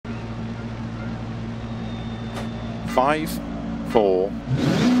5, 4,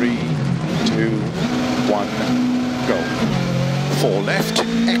 3, 2, 1, go. 4 left,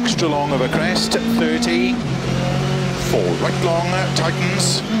 extra long of a crest, 30. 4 right long,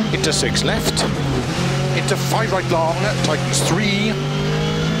 tightens, into 6 left. Into 5 right long, tightens 3.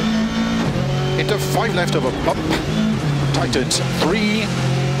 Into 5 left of a bump, tightens 3.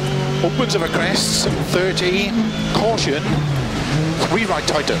 Opens of a crest, 30. Caution, 3 right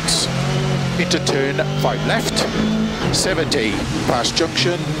tightens. Into turn 5 left, 70. Past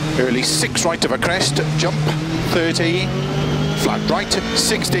junction, early 6 right of a crest, jump, 30. Flat right,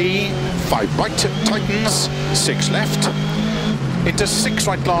 60. 5 right tightens, 6 left. Into 6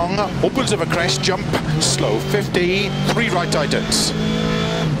 right long, opens of a crest, jump, slow 50. 3 right tightens.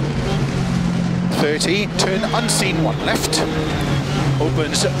 30, turn unseen 1 left.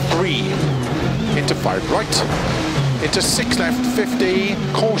 Opens 3. Into 5 right. Into 6 left, 50.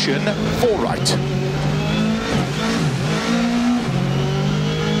 Caution, 4 right.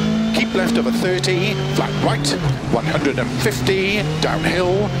 Keep left of a 30, flat right, 150,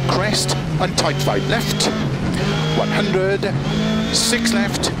 downhill, crest, and tight 5 left, 100, 6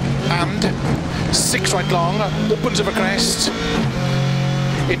 left, and 6 right long, opens of a crest,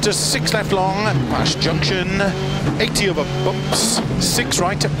 into 6 left long, past junction, 80 over bumps, 6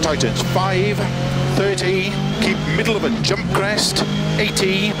 right, tightens 5, 30, keep middle of a jump crest,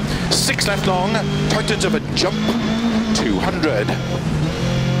 80, 6 left long, tightens of a jump, 200.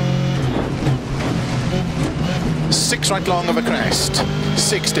 6 right long of a crest,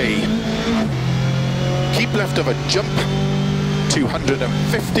 60. Keep left of a jump,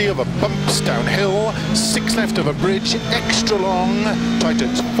 250 of a bumps downhill, 6 left of a bridge, extra long,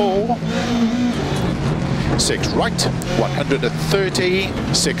 tightens 4. 6 right,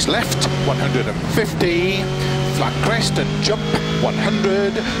 130, 6 left, 150, flat crest and jump,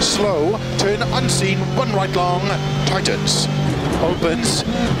 100, slow, turn unseen, 1 right long, tightens, opens,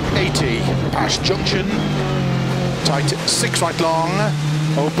 80, past junction, tight 6 right long,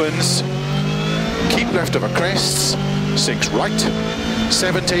 opens, keep left of a crest, 6 right,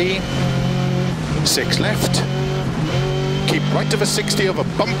 70, 6 left, keep right of a 60 of a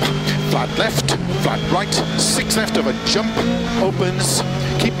bump, flat left, flat right, 6 left of a jump, opens,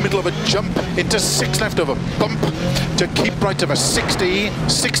 keep middle of a jump, into 6 left of a bump, to keep right of a 60,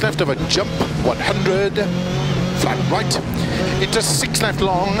 6 left of a jump, 100, flat right, into 6 left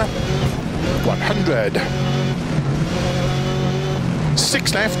long, 100,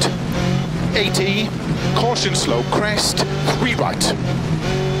 6 left, 80, caution slow crest, 3 right,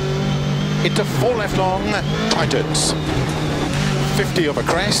 into 4 left long, tightens, 50 of a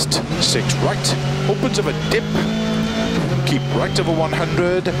crest, 6 right, opens of a dip, keep right of a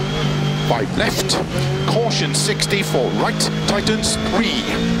 100, 5 left, caution 60, 4 right, tightens 3,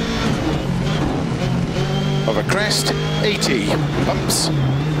 of a crest, 80, bumps,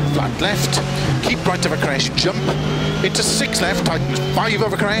 flat left, keep right of a crest, jump, into 6 left, tightens 5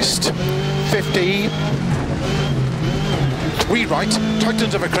 of a crest, 50, 3 right,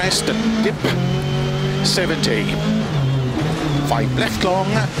 tightens of a crest and dip, 70, 5 left long,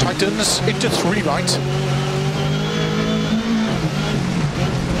 tightens, into 3 right,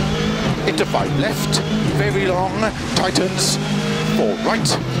 into 5 left, very long, tightens, 4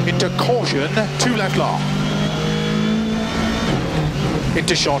 right, into caution, 2 left long,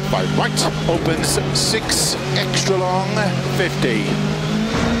 into short 5 right, opens 6, extra long, 50.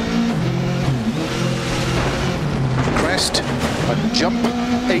 Crest, and jump,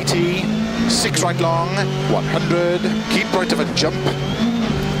 80, 6 right long, 100, keep right of a jump,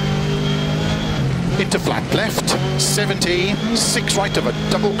 into flat left, 70, 6 right of a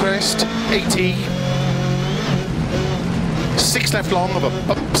double crest, 80, 6 left long of a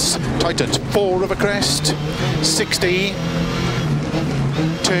bumps, tightens 4 of a crest, 60,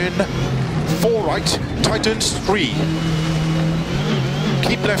 turn, 4 right, tightens 3,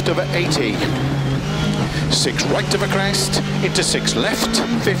 keep left over 80, 6 right of a crest, into 6 left,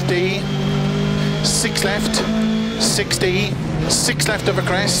 50, 6 left, 60, 6 left of a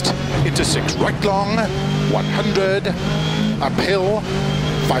crest, into 6 right long, 100, uphill,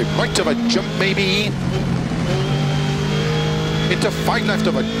 5 right of a jump maybe, into 5 left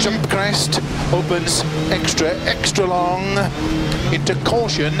of a jump crest, opens extra long, into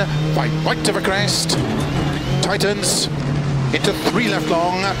caution, 5 right of a crest, tightens, into 3 left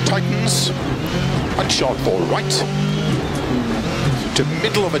long, tightens, and short 4 right, to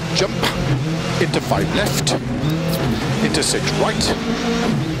middle of a jump, into 5 left, into 6 right,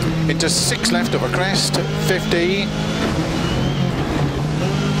 into 6 left of a crest, 50,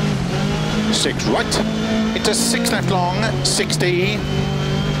 6 right, into 6 left long, 60,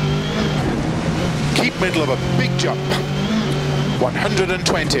 keep middle of a big jump.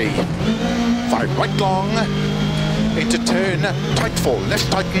 120. 5 right long. Into turn, tight 4 left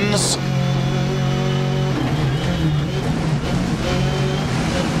tightens.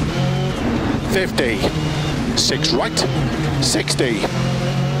 50. 6 right, 60.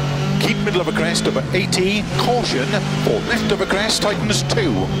 Keep middle of a crest over 80. Caution, 4 left of a crest, tightens 2.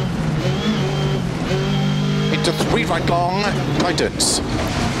 Into 3 right long, tightens.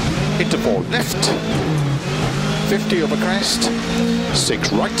 Into 4 left. 50 over crest.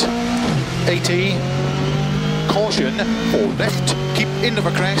 6 right, 80. Caution, 4 left, keep in of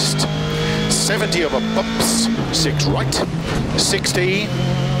a crest. 70 over bumps. 6 right, 60.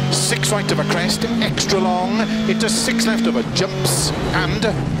 6 right of a crest, extra long, into 6 left of a jumps, and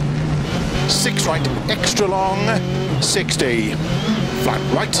 6 right, extra long, 60. Flat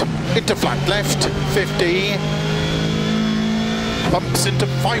right, into flat left, 50. Bumps into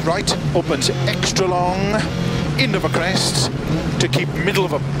 5 right, opens extra long, in of a crest, to keep middle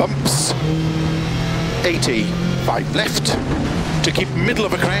of a bumps, 80. 5 left, to keep middle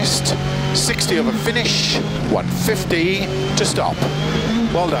of a crest, 60 of a finish, 150 to stop.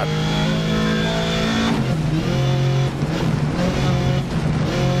 Well done.